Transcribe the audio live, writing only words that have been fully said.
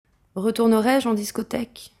Retournerai-je en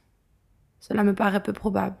discothèque? Cela me paraît peu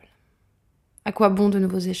probable. À quoi bon de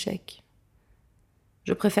nouveaux échecs?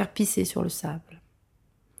 Je préfère pisser sur le sable.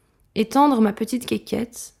 Étendre ma petite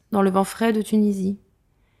quéquette dans le vent frais de Tunisie.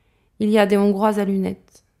 Il y a des Hongroises à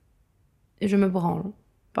lunettes. Et je me branle,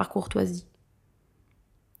 par courtoisie.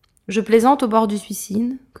 Je plaisante au bord du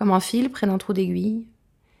suicide, comme un fil près d'un trou d'aiguille.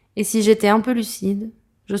 Et si j'étais un peu lucide,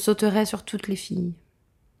 je sauterais sur toutes les filles.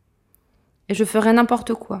 Et je ferais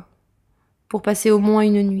n'importe quoi, pour passer au moins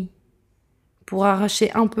une nuit, pour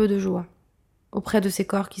arracher un peu de joie auprès de ces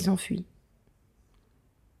corps qui s'enfuient.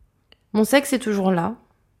 Mon sexe est toujours là,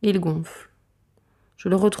 et il gonfle. Je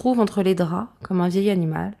le retrouve entre les draps, comme un vieil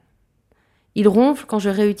animal. Il ronfle quand je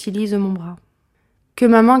réutilise mon bras. Que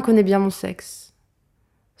ma main connaît bien mon sexe.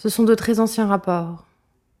 Ce sont de très anciens rapports.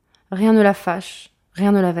 Rien ne la fâche,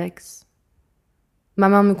 rien ne la vexe. Ma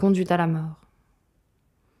main me conduit à la mort.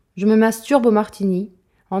 Je me masturbe au martini,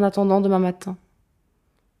 en attendant demain matin.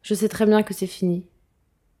 Je sais très bien que c'est fini,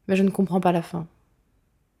 mais je ne comprends pas la fin.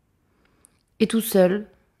 Et tout seul,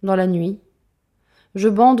 dans la nuit, je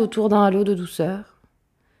bande autour d'un halo de douceur.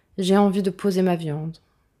 J'ai envie de poser ma viande.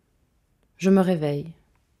 Je me réveille.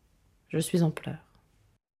 Je suis en pleurs.